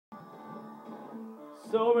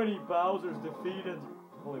So many Bowsers defeated.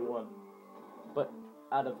 Only one. But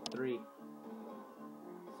out of 3.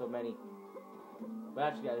 So many. But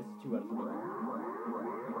actually, yeah, this is 2 out of 3.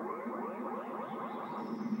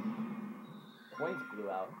 Coins blew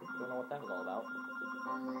out. Don't know what that was all about.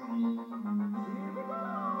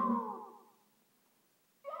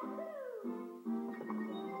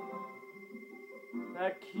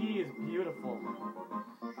 That key is beautiful.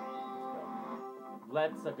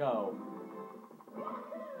 Let's go.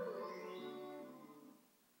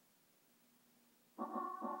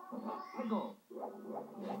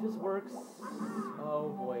 If this works, oh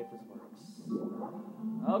boy, if this works.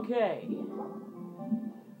 Okay.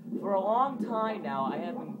 For a long time now, I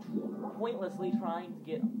have been pointlessly trying to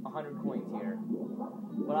get 100 coins here.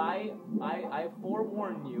 But I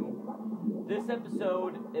forewarn you, this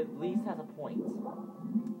episode at least has a point.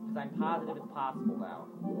 Because I'm positive it's possible now.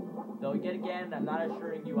 Though yet again, I'm not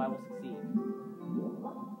assuring you I will succeed.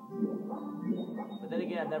 But then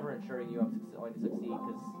again, I'm never assuring you I'm going to succeed,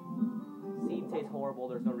 because seed tastes horrible,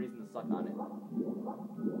 there's no reason to suck on it.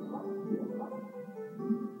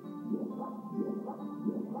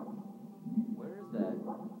 Where is that?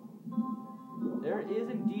 There is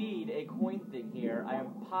indeed a coin thing here, I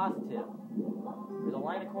am positive. There's a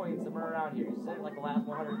line of coins somewhere around here. You said it like the last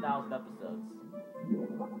 100,000 episodes.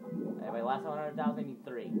 And by the last 100,000, I mean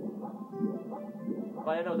 3.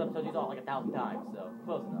 But I know those episodes you saw it like 1,000 times, so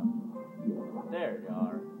close enough. There you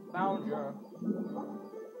are. Found you.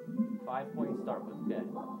 5 points start with. Okay.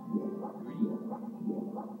 3.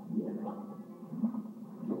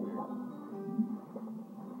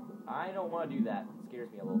 I don't want to do that. It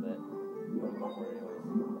scares me a little bit. I'm gonna go for it anyways.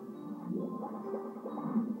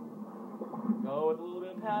 Go with a little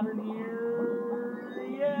bit of pattern here.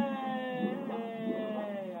 Yay!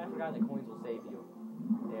 I forgot that coins will save you.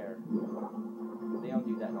 There. They don't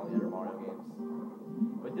do that in all the other Mario games.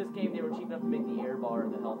 But this game, they were cheap enough to make the air bar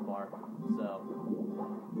and the health bar. So,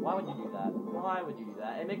 why would you do that? Why would you do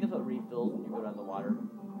that? And make this what refills when you go down the water.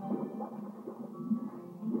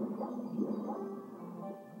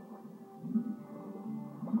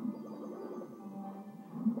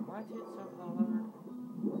 My tits are hard.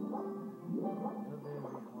 They're very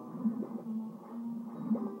hard.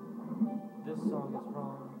 This song is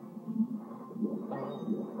wrong.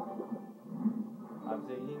 I'm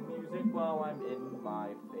singing music while I'm in my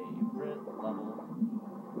favorite level.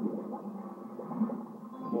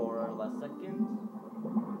 More or less seconds.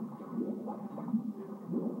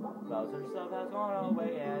 Bowser sub has gone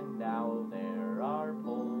away and now there are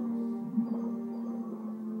poles.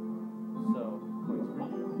 So, coins for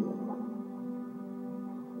you.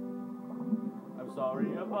 I'm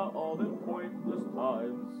sorry about all the pointless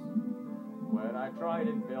times when I tried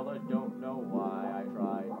and failed. I don't know why I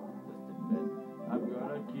tried. Just admit I'm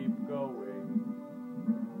gonna keep going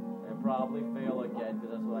and probably fail again,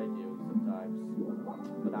 because that's what I do sometimes.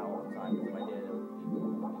 But not all the time, because if I did, it would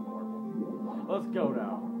be horrible. Let's go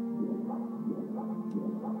now.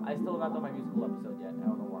 I still have not done my musical episode yet. I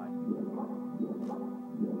don't know why.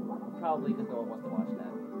 Probably because no one wants to watch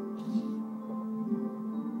that.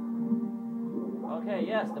 Okay,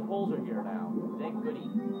 yes, the poles are here now. Thank goody.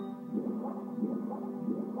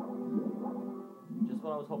 Just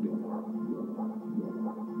what I was hoping for.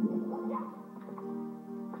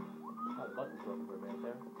 Oh, the button's broken for a minute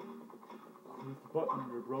there. Use the button,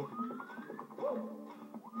 you're broken.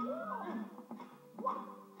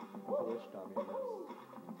 Glitch dummy, I guess.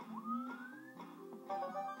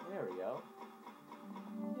 There we go.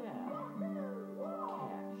 Yeah.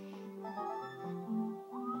 Cash.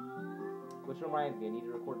 Which reminds me, I need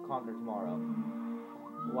to record Conquer tomorrow.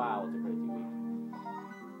 Wow, it's a crazy week.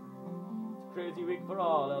 It's a crazy week for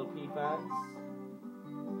all LP fans.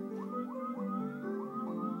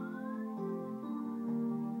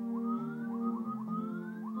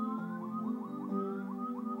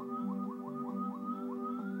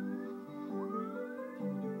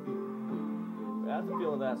 That's the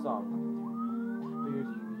feel of that song.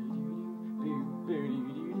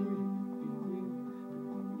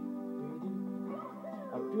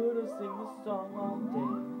 I'm gonna sing this song all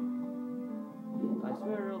day. I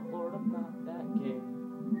swear, oh Lord, I'm not that gay.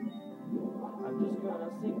 I'm just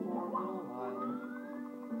gonna sing for a little while.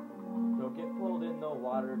 Don't get pulled in the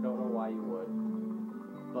water, don't know why you would.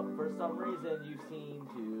 But for some reason, you seem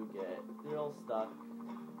to get real stuck.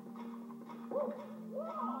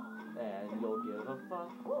 And you'll give a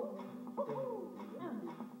fuck.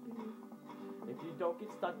 If you don't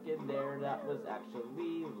get stuck in there, that was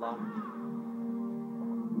actually luck.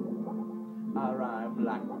 I rhyme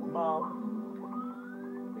like my mom.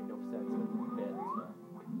 Made no sense with it fit.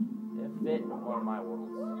 It fit in one of my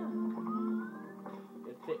worlds.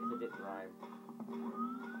 time.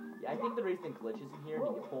 Yeah, I think the reason it glitches in here and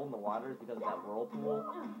you get pulled in the water is because of that whirlpool.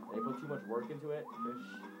 They put too much work into it.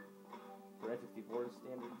 For N64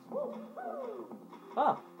 standards.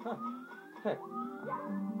 Huh.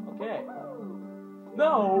 Okay.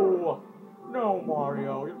 No! No,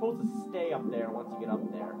 Mario. You're supposed to stay up there once you get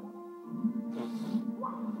up there.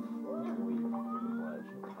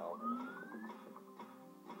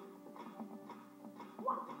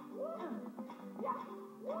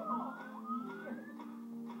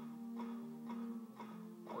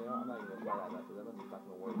 I'm not even gonna try that method. That method's not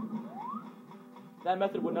gonna work. That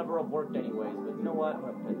method would never have worked anyways, but you know what? I'm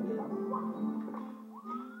gonna put it in.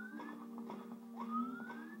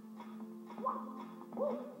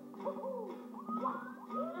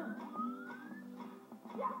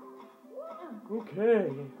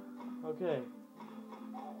 Okay.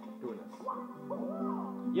 Doing this.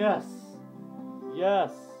 Yes!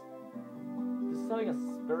 Yes! This is having a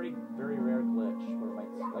very, very rare glitch where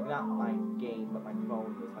like not my game, but my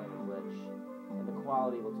phone is having a glitch. And the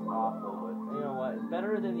quality looks awful, but you know what? It's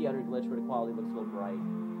better than the other glitch where the quality looks so bright.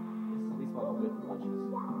 This is at least one of the good glitches.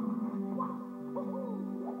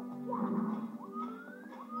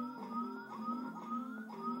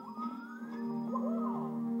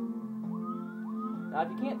 Now, if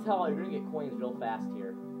you can't tell, you're gonna get coins real fast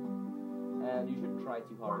here. And you shouldn't try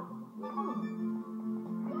too hard.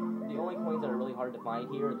 The only coins that are really hard to find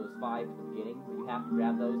here are those 5 at the beginning, but you have to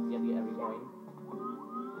grab those because you have to get every coin.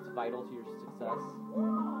 It's vital to your success.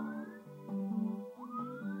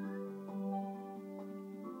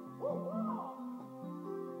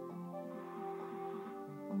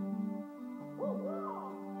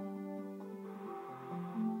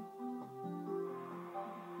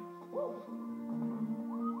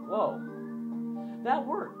 Whoa. That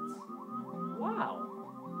worked. Wow.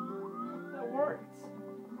 That worked.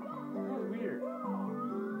 That was weird.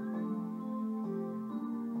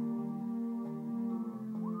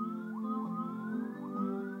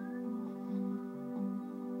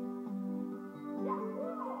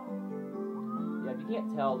 Yeah, if you can't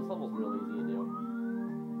tell, this level's real easy to do.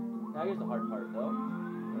 Now here's the hard part, though.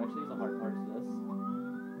 Actually, here's the hard part to this.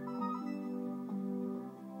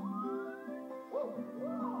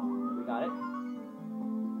 We got it.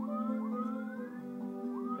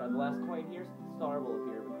 Got the last coin here, so the star will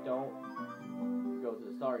appear, but don't go to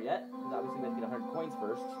the star yet, because obviously we have to get 100 coins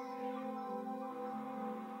first.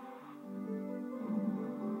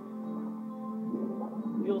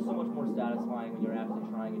 It feels so much more satisfying when you're actually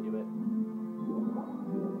trying to do it.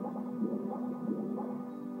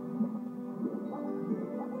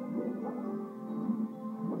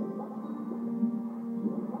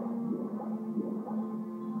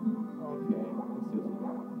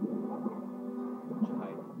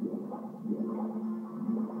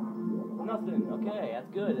 Nothing. Okay, that's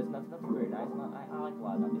good. That's very nice. I like a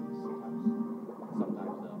lot of nothings sometimes.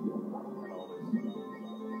 Sometimes though. Not always.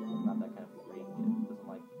 I'm not that kind of freak. It doesn't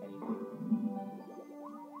like anything.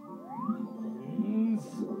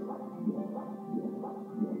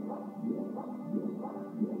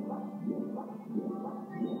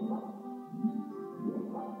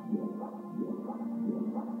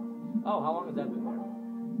 Oh, how long has that been there?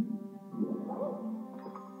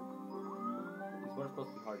 These weren't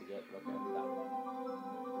supposed to be hard to get, but okay, got it.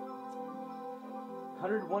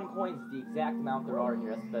 101 coins is the exact amount there are here.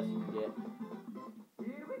 That's the best you can get.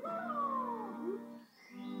 Here we go!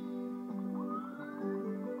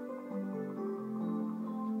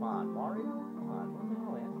 Come on, Mario. Come on, what the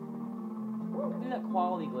hell, man? Don't do that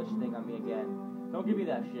quality glitch thing on me again. Don't give me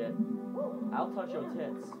that shit. I'll touch your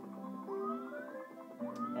tits.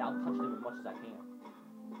 And I'll touch them as much as I can.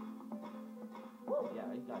 Yeah,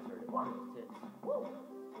 you guys heard it. Mario's tits.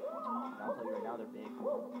 And I'll tell you right now, they're big.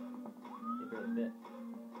 They barely fit.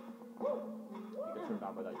 You can turn it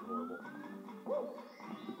on by that, you're horrible.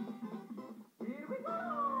 Here we go!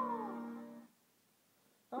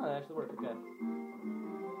 Oh, that actually worked, okay.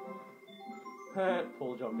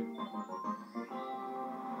 Pull jumping.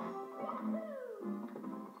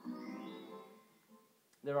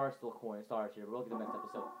 There are still coin stars here, but we'll get the next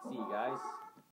episode. See you guys.